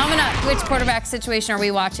 coming up, which quarterback situation are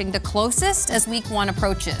we watching the closest as week 1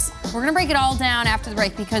 approaches? We're going to break it all down after the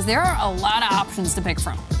break because there are a lot of options to pick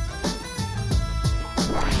from.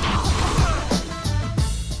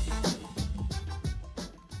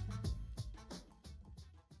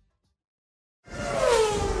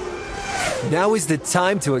 Now is the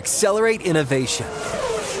time to accelerate innovation.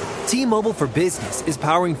 T-Mobile for Business is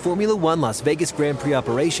powering Formula One Las Vegas Grand Prix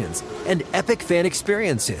operations and epic fan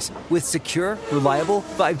experiences with secure, reliable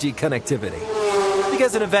 5G connectivity.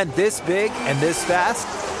 Because an event this big and this fast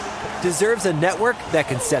deserves a network that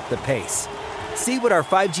can set the pace. See what our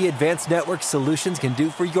 5G advanced network solutions can do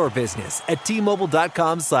for your business at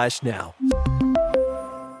T-Mobile.com/now.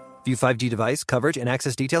 View 5G device coverage and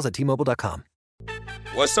access details at T-Mobile.com.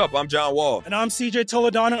 What's up? I'm John Wall. And I'm CJ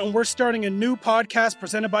Toledano, and we're starting a new podcast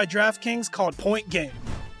presented by DraftKings called Point Game.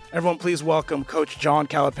 Everyone, please welcome Coach John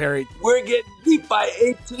Calipari. We're getting beat by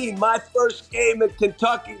 18. My first game in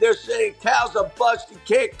Kentucky, they're saying Cal's a bust. He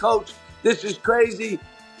can't coach. This is crazy.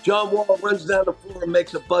 John Wall runs down the floor and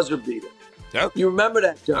makes a buzzer beater. Yep. You remember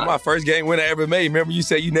that, John? That's my first game winner I ever made. Remember you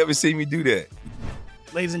said you never see me do that.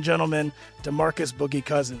 Ladies and gentlemen, DeMarcus Boogie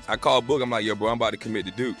Cousins. I called Boog. I'm like, yo, bro, I'm about to commit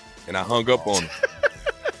to Duke. And I hung up on him.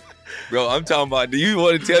 Bro, I'm talking about, do you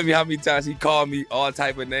want to tell me how many times he called me all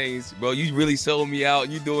type of names? Bro, you really sold me out.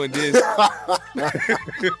 You doing this.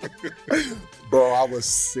 Bro, I was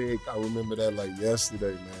sick. I remember that like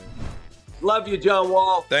yesterday, man. Love you, John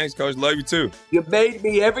Wall. Thanks, Coach. Love you, too. You made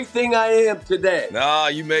me everything I am today. Nah,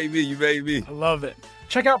 you made me. You made me. I love it.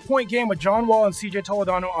 Check out Point Game with John Wall and CJ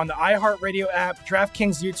Toledano on the iHeartRadio app,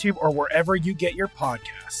 DraftKings YouTube, or wherever you get your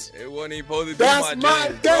podcasts. It wasn't even supposed to be That's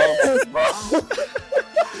my game, bro.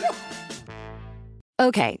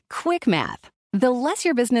 Okay, quick math. The less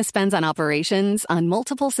your business spends on operations, on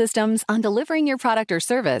multiple systems, on delivering your product or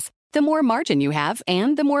service, the more margin you have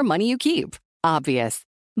and the more money you keep. Obvious.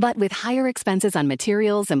 But with higher expenses on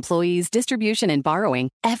materials, employees, distribution, and borrowing,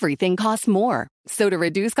 everything costs more. So to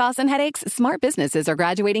reduce costs and headaches, smart businesses are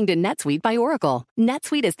graduating to NetSuite by Oracle.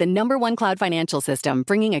 NetSuite is the #1 cloud financial system,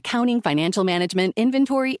 bringing accounting, financial management,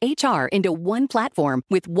 inventory, HR into one platform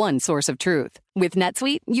with one source of truth. With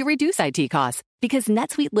NetSuite, you reduce IT costs because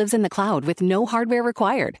NetSuite lives in the cloud with no hardware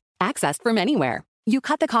required, accessed from anywhere. You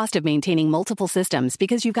cut the cost of maintaining multiple systems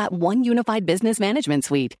because you've got one unified business management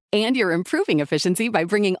suite. And you're improving efficiency by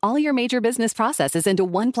bringing all your major business processes into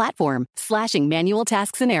one platform, slashing manual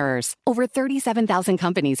tasks and errors. Over 37,000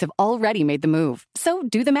 companies have already made the move. So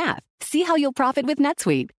do the math. See how you'll profit with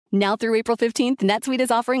NetSuite. Now through April 15th, NetSuite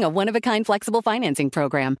is offering a one-of-a-kind flexible financing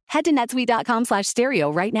program. Head to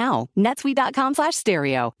netsuite.com/stereo right now.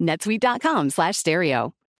 netsuite.com/stereo.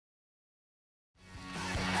 netsuite.com/stereo.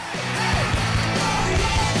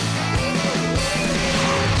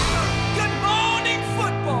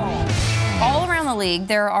 All around the league,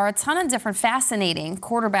 there are a ton of different fascinating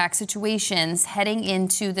quarterback situations heading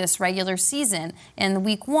into this regular season in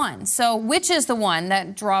week 1. So which is the one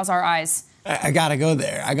that draws our eyes? I got to go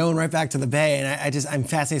there. I'm going right back to the Bay, and I'm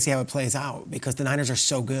fascinated to see how it plays out because the Niners are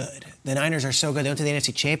so good. The Niners are so good. They went to the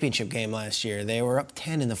NFC Championship game last year. They were up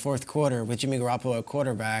 10 in the fourth quarter with Jimmy Garoppolo at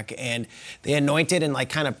quarterback, and they anointed and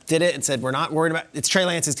kind of did it and said, we're not worried about – it's Trey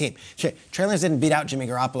Lance's team. Trey Lance didn't beat out Jimmy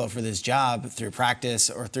Garoppolo for this job through practice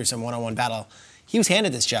or through some one-on-one battle. He was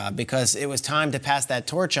handed this job because it was time to pass that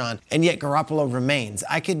torch on, and yet Garoppolo remains.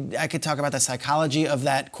 I could talk about the psychology of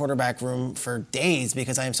that quarterback room for days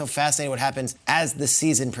because I am so fascinated what happens as the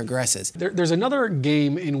season progresses. There's another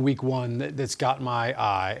game in week 1 that's got my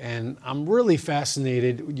eye, and I'm really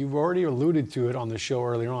fascinated. You've already alluded to it on the show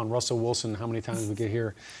earlier on. Russell Wilson, how many times we could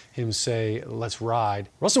hear him say, let's ride.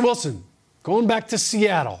 Russell Wilson, going back to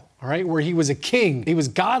Seattle, all right, where he was a king. He was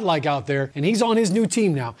godlike out there, and he's on his new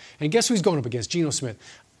team now. And guess who he's going up against? Geno Smith.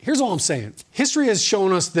 Here's all I'm saying. History has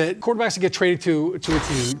shown us that quarterbacks that get traded to a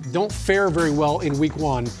team don't fare very well in week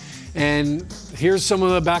one. And here's some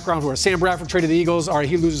of the background for it. Sam Bradford traded the Eagles. All right,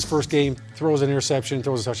 he loses first game, throws an interception,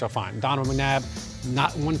 throws a touchdown, fine. Donovan McNabb,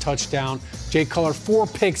 not one touchdown. Jay Cutler, 4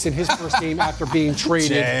 picks in his first game after being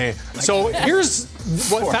traded. So here's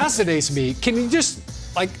what fascinates me. Can you just,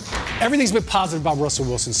 everything's been positive about Russell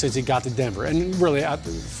Wilson since he got to Denver. And really,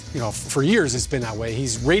 for years it's been that way. He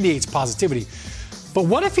radiates positivity. But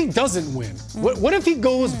what if he doesn't win? What if he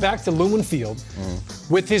goes back to Lumen Field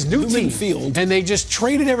with his new team and they just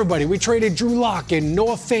traded everybody? We traded Drew Lock and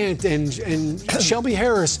Noah Fant and Shelby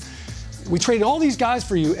Harris. We traded all these guys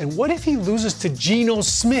for you. And what if he loses to Geno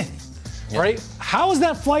Smith? Yep. Right? How is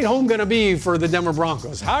that flight home going to be for the Denver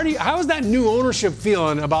Broncos? How is that new ownership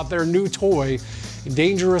feeling about their new toy,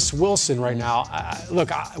 Dangerous Wilson, right now?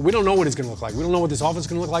 We don't know what it's going to look like. We don't know what this offense is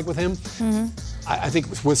going to look like with him. I think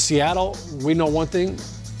with Seattle, we know one thing.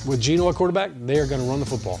 With Geno at quarterback, they are going to run the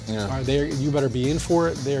football. Yeah. All right, you better be in for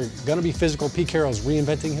it. They're going to be physical. Pete Carroll's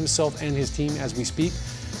reinventing himself and his team as we speak.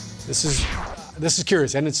 This is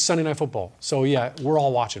curious, and it's Sunday Night Football. So, yeah, we're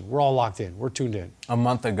all watching. We're all locked in. We're tuned in. A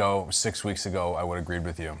month ago, 6 weeks ago, I would have agreed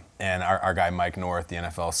with you. And our guy Mike North, the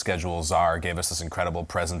NFL schedule czar, gave us this incredible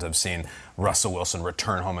present of seeing Russell Wilson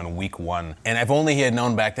return home in week 1. And if only he had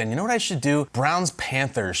known back then, you know what I should do?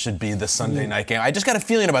 Browns-Panthers should be the Sunday night game. I just got a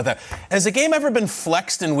feeling about that. Has the game ever been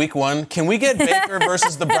flexed in week 1? Can we get Baker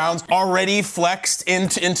versus the Browns already flexed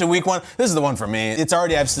into week 1? This is the one for me. It's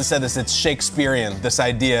already, I've said this, it's Shakespearean, this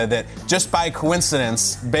idea that just by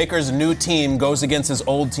coincidence, Baker's new team goes against his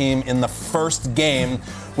old team in the first game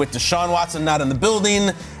with Deshaun Watson not in the building.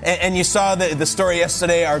 And you saw the story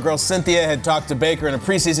yesterday. Our girl Cynthia had talked to Baker in a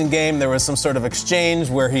preseason game. There was some sort of exchange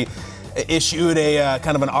where he issued a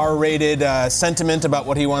kind of an R-rated sentiment about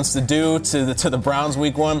what he wants to do to the Browns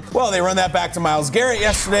week 1. Well, they run that back to Myles Garrett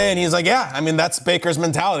yesterday, and he's like, yeah, I mean, that's Baker's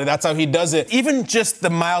mentality. That's how he does it. Even just the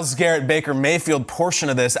Myles Garrett, Baker Mayfield portion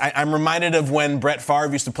of this, I'm reminded of when Brett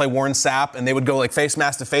Favre used to play Warren Sapp, and they would go like face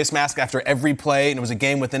mask to face mask after every play, and it was a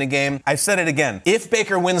game within a game. I've said it again. If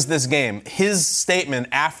Baker wins this game, his statement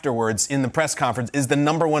afterwards in the press conference is the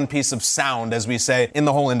number one piece of sound, as we say, in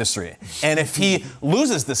the whole industry. And if he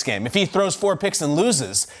loses this game, if he throws 4 picks and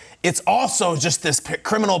loses, it's also just this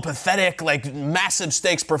criminal, pathetic, massive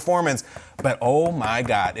stakes performance. But oh my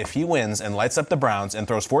God, if he wins and lights up the Browns and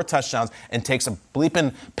throws 4 touchdowns and takes a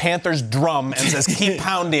bleeping Panthers drum and says keep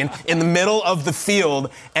pounding in the middle of the field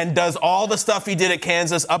and does all the stuff he did at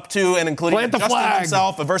Kansas up to and including adjusting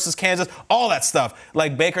himself versus Kansas, all that stuff,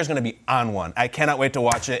 Baker's going to be on one. I cannot wait to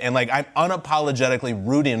watch it. And I'm unapologetically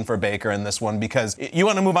rooting for Baker in this one because you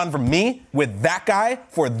want to move on from me with that guy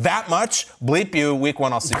for that much? Bleep you, week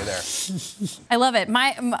 1, I'll see you there. I love it.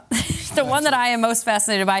 The one that I am most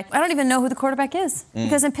fascinated by, I don't even know who the quarterback is.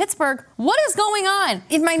 Because in Pittsburgh, what is going on?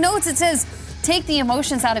 In my notes, it says, take the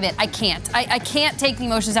emotions out of it. I can't. I can't take the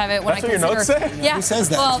emotions out of it when That's what your notes say? Yeah. Who says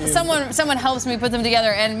that? Well, someone helps me put them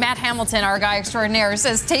together, and Matt Hamilton, our guy extraordinaire,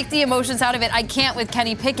 says, take the emotions out of it. I can't with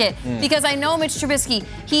Kenny Pickett. Because I know Mitch Trubisky,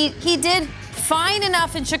 he did fine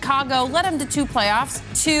enough in Chicago, led him to 2 playoffs,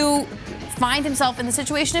 to find himself in the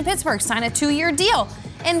situation in Pittsburgh, sign a 2-year deal.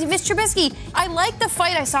 And Mitch Trubisky, I like the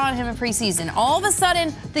fight I saw in him in preseason. All of a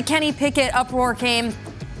sudden, the Kenny Pickett uproar came,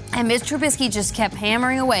 and Mitch Trubisky just kept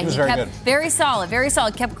hammering away. He kept very solid,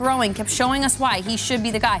 kept growing, kept showing us why he should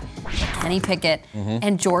be the guy. Kenny Pickett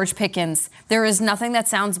and George Pickens. There is nothing that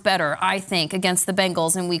sounds better, I think, against the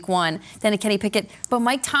Bengals in week 1 than a Kenny Pickett. But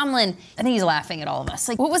Mike Tomlin, I think he's laughing at all of us.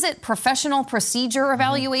 What was it? Professional procedure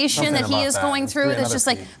evaluation that he is going through? That's just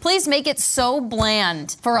please make it so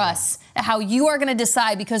bland for us how you are going to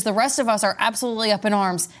decide, because the rest of us are absolutely up in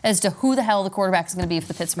arms as to who the hell the quarterback is going to be for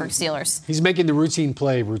the Pittsburgh Steelers. He's making the routine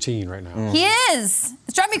play routine right now. He is.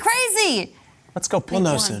 It's driving me crazy. Let's go pick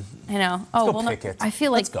one. Soon. I know. Pick it. I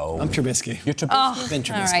feel like... Let's go. I'm Trubisky. You're Trubisky? Oh, Ben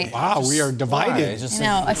Trubisky. All right. Wow, we are divided. I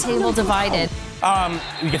know, a table divided.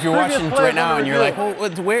 If you're watching right now and you're like, well,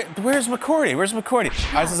 where's McCourty? Where's McCourty?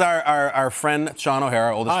 This is our friend, Sean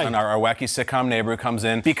O'Hara, oldest friend, our wacky sitcom neighbor who comes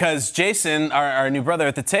in because Jason, our new brother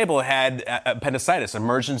at the table, had appendicitis,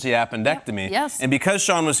 emergency appendectomy. Yes. And because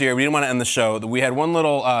Sean was here, we didn't want to end the show. We had one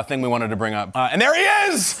little thing we wanted to bring up. And there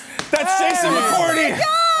he is! That's Jason McCourty!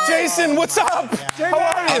 Jason, what's up? How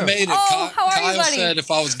are you? I made it. How are you, Kyle buddy? said if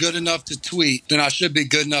I was good enough to tweet, then I should be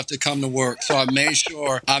good enough to come to work. So I made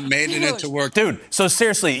sure I made it into work. Dude, so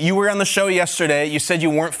seriously, you were on the show yesterday. You said you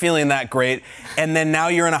weren't feeling that great. And then now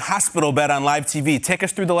you're in a hospital bed on live TV. Take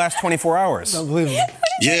us through the last 24 hours. Unbelievable.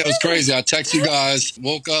 Yeah, it was crazy. I text you guys,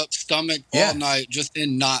 woke up, stomach all night, just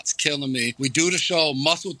in knots, killing me. We do the show,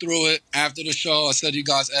 muscle through it. After the show, I said to you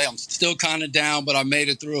guys, hey, I'm still kind of down, but I made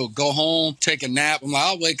it through. Go home, take a nap. I'm like,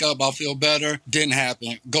 I'll wake up, I'll feel better. Didn't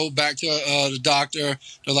happen. Go back to the doctor.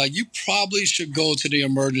 They're like, you probably should go to the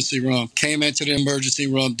emergency room. Came into the emergency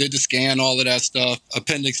room, did the scan, all of that stuff.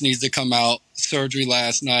 Appendix needs to come out. Surgery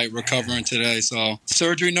last night, recovering today. So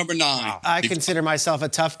surgery number 9. I consider myself a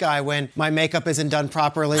tough guy when my makeup isn't done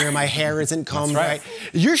properly or my hair isn't combed right.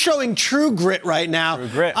 You're showing true grit right now. True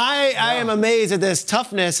grit. I am amazed at this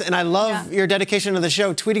toughness, and I love your dedication to the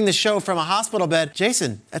show, tweeting the show from a hospital bed.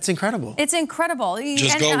 Jason, that's incredible. It's incredible.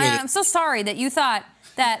 Just go with it. I'm so sorry that you thought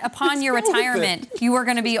that upon your retirement, you were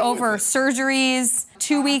going to be over surgeries,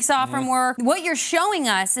 2 weeks off from work. What you're showing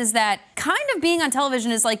us is that kind of being on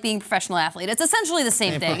television is like being a professional athlete. It's essentially the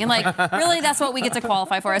same thing. And like, really, that's what we get to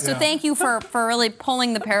qualify for. So thank you for really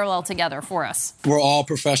pulling the parallel together for us. We're all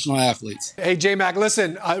professional athletes. Hey, J-Mac,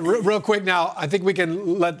 listen, real quick now, I think we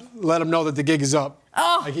can let them know that the gig is up.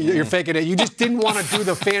 Oh. Like you're faking it. You just didn't want to do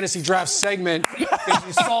the fantasy draft segment because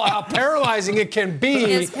you saw how paralyzing it can be. It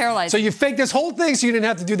is paralyzing. So you faked this whole thing so you didn't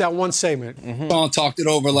have to do that one segment. Sean talked it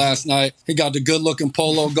over last night. He got the good-looking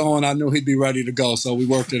polo going. I knew he'd be ready to go, so we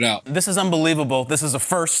worked it out. This is unbelievable. This is a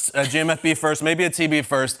first, a GMFB first, maybe a TB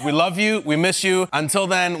first. We love you. We miss you. Until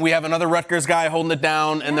then, we have another Rutgers guy holding it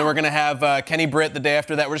down, and then we're going to have Kenny Britt the day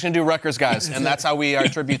after that. We're just going to do Rutgers guys, and that's how we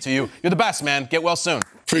tribute to you. You're the best, man. Get well soon.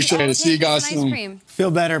 Appreciate it. See you guys soon. Feel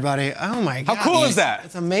better, buddy. Oh, my God. How cool is that?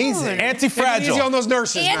 It's amazing. Anti-fragile. Easy on those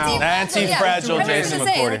nurses now. Anti-fragile Jason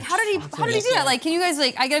McCourty. How did he do that? Like, can you guys,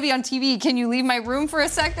 like, I got to be on TV. Can you leave my room for a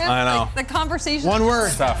second? I know. Like, the conversation. One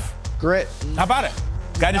word. Stuff. Grit. How about it?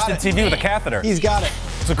 Guy just did TV with a catheter. He's got it.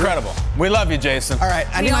 It's incredible. We love you, Jason. All right.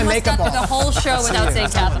 I need my makeup off. The whole show without saying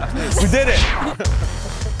catheter. We did it.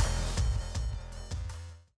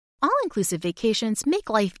 All-inclusive vacations make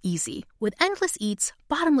life easy with endless eats,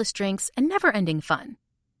 bottomless drinks, and never-ending fun.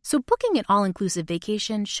 So booking an all-inclusive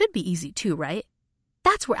vacation should be easy too, right?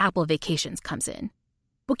 That's where Apple Vacations comes in.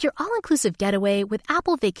 Book your all-inclusive getaway with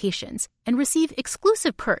Apple Vacations and receive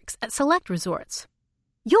exclusive perks at select resorts.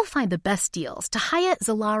 You'll find the best deals to Hyatt,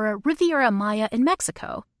 Zilara, Riviera Maya in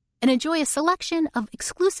Mexico and enjoy a selection of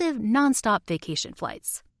exclusive nonstop vacation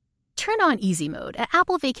flights. Turn on easy mode at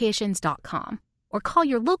applevacations.com. or call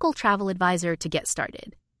your local travel advisor to get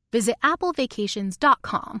started. Visit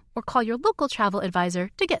applevacations.com or call your local travel advisor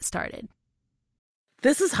to get started.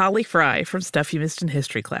 This is Holly Fry from Stuff You Missed in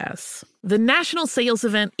History Class. The national sales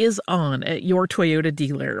event is on at your Toyota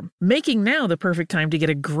dealer, making now the perfect time to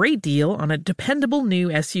get a great deal on a dependable new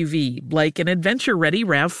SUV, like an adventure-ready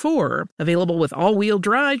RAV4. Available with all-wheel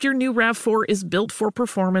drive, your new RAV4 is built for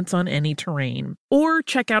performance on any terrain. Or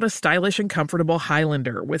check out a stylish and comfortable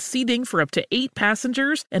Highlander with seating for up to 8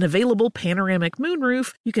 passengers and available panoramic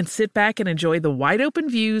moonroof. You can sit back and enjoy the wide-open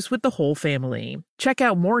views with the whole family. Check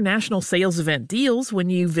out more national sales event deals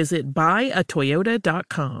when you visit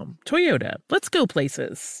buyatoyota.com. Toyota, let's go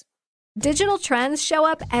places. Digital trends show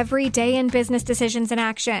up every day in business decisions and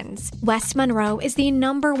actions. West Monroe is the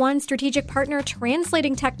 #1 strategic partner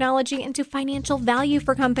translating technology into financial value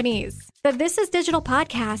for companies. The This Is Digital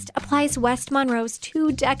podcast applies West Monroe's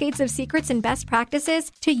 2 decades of secrets and best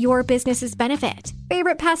practices to your business's benefit.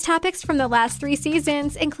 Favorite past topics from the last 3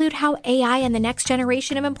 seasons include how AI and the next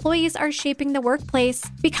generation of employees are shaping the workplace,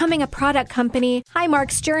 becoming a product company,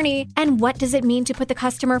 Highmark's journey, and what does it mean to put the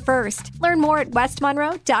customer first. Learn more at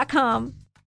westmonroe.com.